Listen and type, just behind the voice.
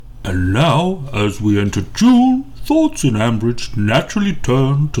And now, as we enter June, thoughts in Ambridge naturally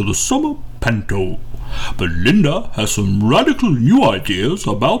turn to the summer panto. But Linda has some radical new ideas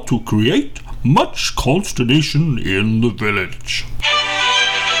about to create much consternation in the village.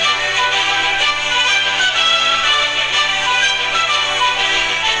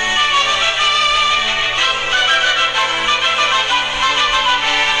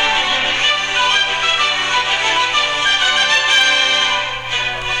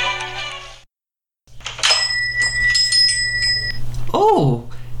 Oh,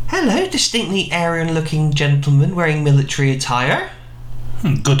 hello, distinctly Aryan-looking gentleman wearing military attire.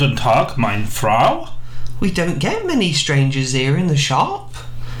 Guten Tag, mein Frau. We don't get many strangers here in the shop.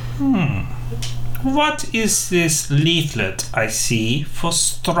 What is this leaflet I see for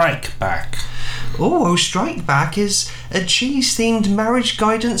Strikeback? Oh, Strikeback is a cheese-themed marriage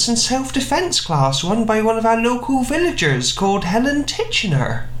guidance and self-defence class run by one of our local villagers called Helen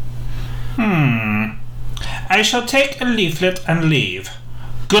Titchener. I shall take a leaflet and leave.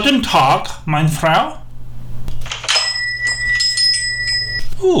 Guten Tag, mein Frau.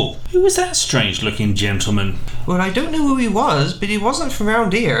 Oh, who was that strange-looking gentleman? Well, I don't know who he was, but he wasn't from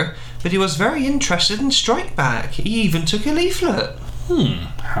round here. But he was very interested in Strikeback. He even took a leaflet.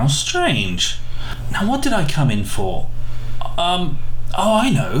 How strange. Now, what did I come in for? I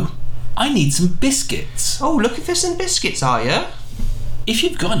know. I need some biscuits. Oh, looking for some biscuits, are you? If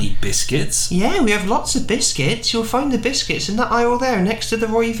you've got any biscuits... Yeah, we have lots of biscuits. You'll find the biscuits in that aisle there next to the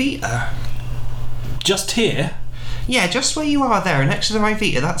Roy Vita. Just here? Yeah, just where you are there, next to the Roy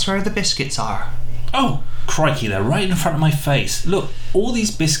Vita, that's where the biscuits are. Oh, crikey, they're right in front of my face. Look, all these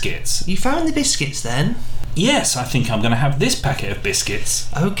biscuits. You found the biscuits then? Yes, I think I'm going to have this packet of biscuits.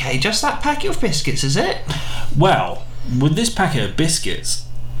 Okay, just that packet of biscuits, is it? Well, with this packet of biscuits,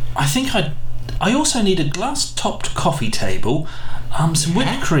 I think I also need a glass-topped coffee table, some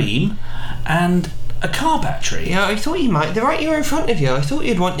whipped cream, and a car battery. Yeah, I thought you might. They're right here in front of you. I thought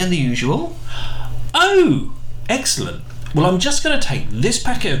you'd want the usual. Oh, excellent. Well, I'm just going to take this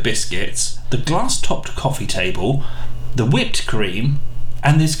packet of biscuits, the glass-topped coffee table, the whipped cream,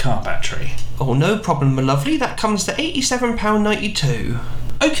 and this car battery. Oh, no problem, my lovely. That comes to £87.92.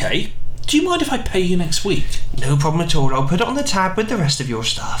 Okay. Do you mind if I pay you next week? No problem at all. I'll put it on the tab with the rest of your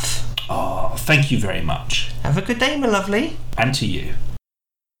stuff. Oh, thank you very much. Have a good day, my lovely. And to you.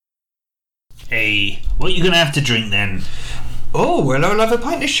 Hey, what are you going to have to drink then? Oh, well, I'll have a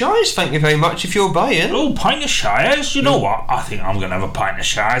pint of Shires, thank you very much, if you're buying. Oh, pint of Shires? You know what? I think I'm going to have a pint of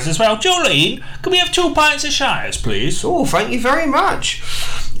Shires as well. Jolene, can we have 2 pints of Shires, please? Oh, thank you very much.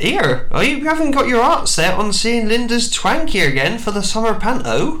 Here, I hope you haven't got your heart set on seeing Linda's twanky again for the summer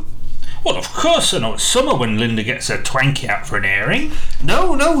panto. Well, of course I know it's summer when Linda gets her twanky out for an airing.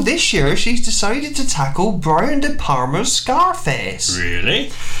 No, this year she's decided to tackle Brian De Palma's Scarface.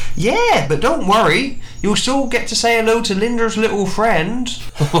 Really? Yeah, but don't worry, you'll still get to say hello to Linda's little friend.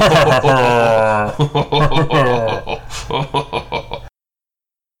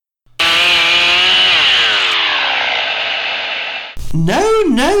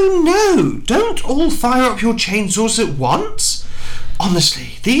 No, don't all fire up your chainsaws at once.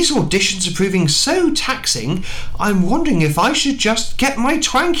 Honestly, these auditions are proving so taxing, I'm wondering if I should just get my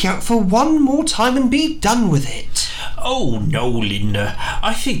twanky out for one more time and be done with it. Oh no, Linda.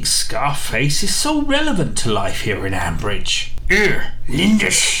 I think Scarface is so relevant to life here in Ambridge. Here,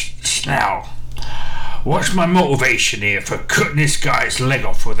 Linda Snell. What's my motivation here for cutting this guy's leg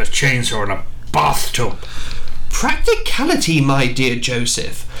off with a chainsaw in a bathtub? Practicality, my dear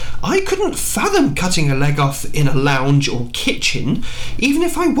Joseph. I couldn't fathom cutting a leg off in a lounge or kitchen, even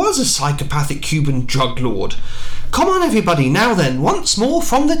if I was a psychopathic Cuban drug lord. Come on, everybody, now then, once more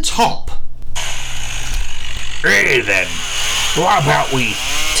from the top. Really then, what about we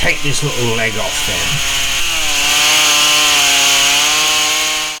take this little leg off then?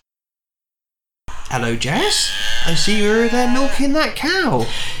 Hello, Jess. I see you're there milking that cow.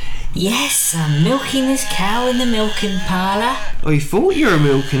 Yes, I'm milking this cow in the milking parlour. I thought you were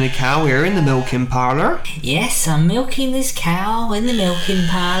milking a cow here in the milking parlour. Yes, I'm milking this cow in the milking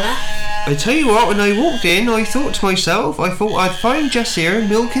parlour. I tell you what, when I walked in, I thought to myself, I thought I'd find Jess here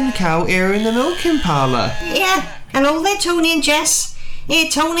milking the cow here in the milking parlour. Yeah, hello there, Tony and Jess. Hey,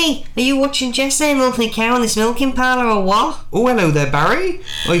 Tony, are you watching Jess there milking a cow in this milking parlour or what? Oh, hello there, Barry.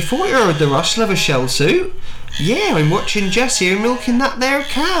 I thought you heard the rustle of a shell suit. Yeah, I'm watching Jess here milking that there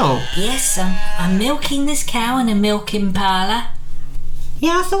cow. Yes, I'm milking this cow in a milking parlour.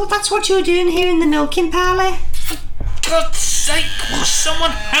 Yeah, I thought that's what you were doing here in the milking parlour. For God's sake, will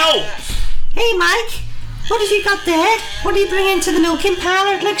someone help? Hey, Mike, what have you got there? What are you bringing to the milking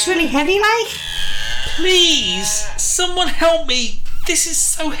parlour? It looks really heavy, like. Please, someone help me. This is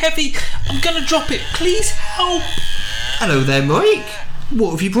so heavy. I'm gonna drop it. Please help. Hello there, Mike.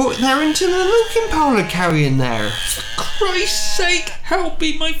 What have you brought there into the milking parlour carrying there? For Christ's sake, help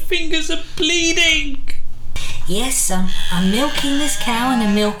me. My fingers are bleeding. Yes, I'm milking this cow in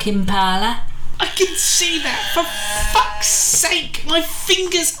a milking parlour. I can see that. For fuck's sake, my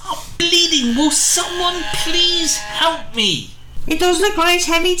fingers are bleeding. Will someone please help me? It does look quite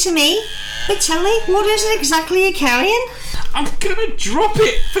heavy to me. But tell me, what is it exactly you're carrying? I'm gonna drop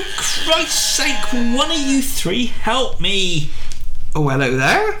it. For Christ's sake, will one of you three help me? Oh, hello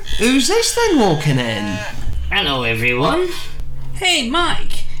there. Who's this then walking in? Hello, everyone. Hey,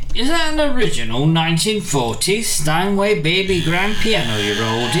 Mike. Is that an original 1940s Steinway baby grand piano you're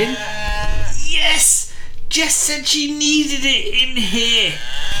holding? Yes! Jess said she needed it in here.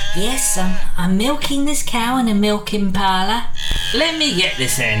 Yes, I'm milking this cow in a milking parlour. Let me get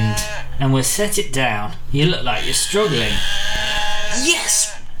this end, and we'll set it down. You look like you're struggling.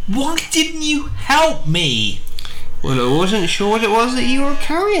 Yes! Why didn't you help me? Well, I wasn't sure what it was that you were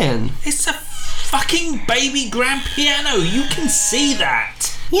carrying. It's a fucking baby grand piano. You can see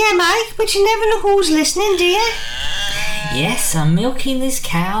that. Yeah, Mike, but you never know who's listening, do you? Yes, I'm milking this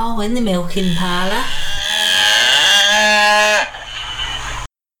cow in the milking parlour.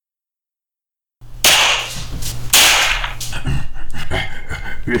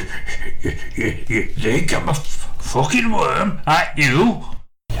 You think I'm a fucking worm, aren't you?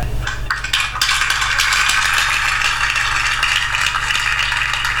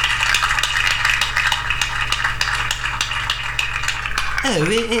 Oh,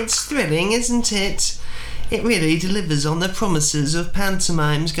 it's thrilling, isn't it? It really delivers on the promises of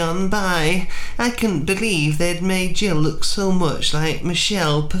pantomimes gone by. I couldn't believe they'd made Jill look so much like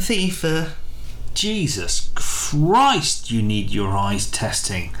Michelle Pfeiffer. Jesus Christ, you need your eyes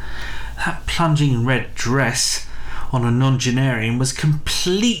testing. That plunging red dress on a nongenarian was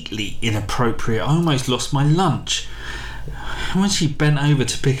completely inappropriate. I almost lost my lunch. When she bent over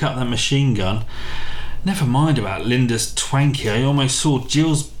to pick up that machine gun, never mind about Linda's twanky, I almost saw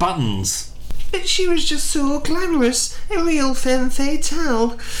Jill's buttons. But she was just so glamorous, a real femme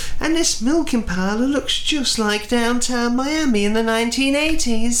fatale. And this milking parlour looks just like downtown Miami in the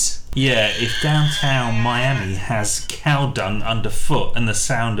 1980s. Yeah, if downtown Miami has cow dung underfoot and the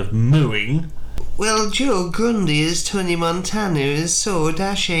sound of mooing. Well, Joe Grundy as Tony Montana is so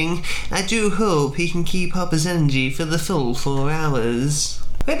dashing. I do hope he can keep up his energy for the full 4 hours.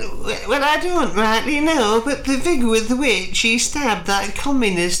 Well, I don't rightly know, but the vigour with which he stabbed that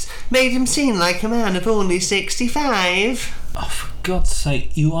communist made him seem like a man of only 65. Oh, for God's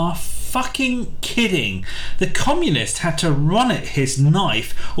sake, you are fucking kidding. The communist had to run at his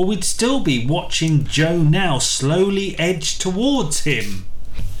knife, or we'd still be watching Joe now slowly edge towards him.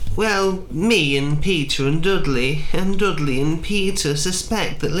 Well, me and Peter and Dudley and Peter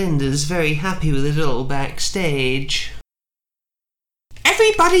suspect that Linda's very happy with it all backstage.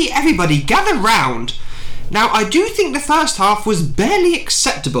 Everybody, gather round. Now, I do think the first half was barely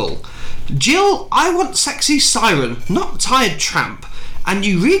acceptable. Jill, I want sexy siren, not tired tramp. And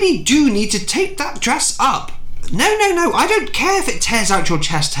you really do need to tape that dress up. No, I don't care if it tears out your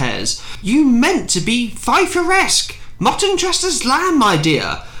chest hairs. You meant to be Pfeiffer-esque. Mutton dressed as lamb, my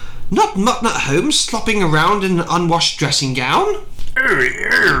dear. Not mutton at home slopping around in an unwashed dressing gown.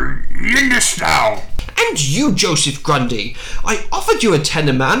 Linda Snell. And you, Joseph Grundy. I offered you a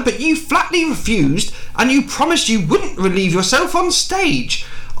tenor, man, but you flatly refused, and you promised you wouldn't relieve yourself on stage.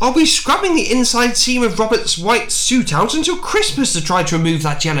 I'll be scrubbing the inside seam of Robert's white suit out until Christmas to try to remove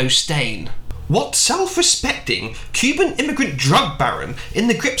that yellow stain. What self-respecting Cuban immigrant drug baron in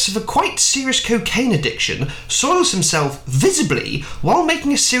the grips of a quite serious cocaine addiction soils himself visibly while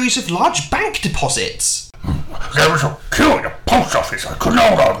making a series of large bank deposits? There was a queue at the post office I couldn't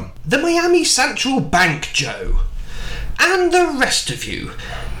hold on. The Miami Central Bank, Joe. And the rest of you.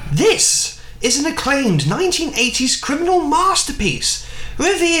 This is an acclaimed 1980s criminal masterpiece,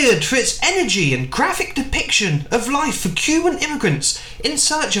 revered for its energy and graphic depiction of life for Cuban immigrants in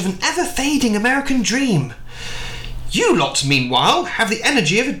search of an ever-fading American dream. You lot, meanwhile, have the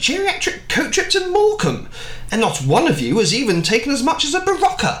energy of a geriatric coat trip to Morecambe, and not one of you has even taken as much as a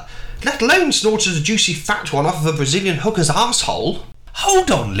Barocca, let alone snorted a juicy fat one off of a Brazilian hooker's arsehole.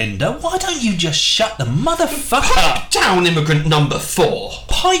 Hold on, Linda. Why don't you just shut the motherfucker up? Pipe down, immigrant number 4.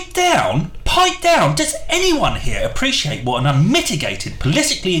 Pipe down? pipe down. Does anyone here appreciate what an unmitigated,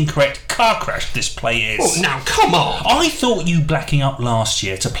 politically incorrect car crash this play is? Oh, now, come on! I thought you blacking up last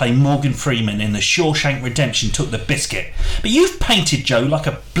year to play Morgan Freeman in The Shawshank Redemption took the biscuit, but you've painted Joe like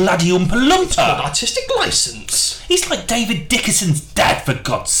a bloody Oompa An Loompa. artistic licence. He's like David Dickerson's dad, for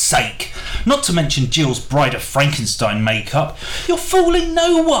God's sake. Not to mention Jill's Bride of Frankenstein makeup. You're fooling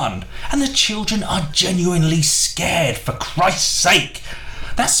no one. And the children are genuinely scared, for Christ's sake.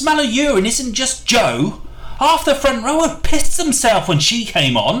 That smell of urine isn't just Joe. Half the front row have pissed themselves when she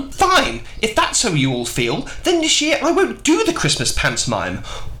came on. Fine, if that's how you all feel, then this year I won't do the Christmas pantomime.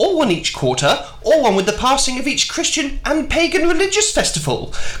 Or one each quarter, or one with the passing of each Christian and pagan religious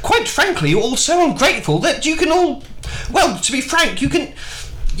festival. Quite frankly, you're all so ungrateful that you can all... Well, to be frank, you can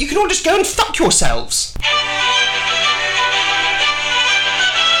all just go and fuck yourselves.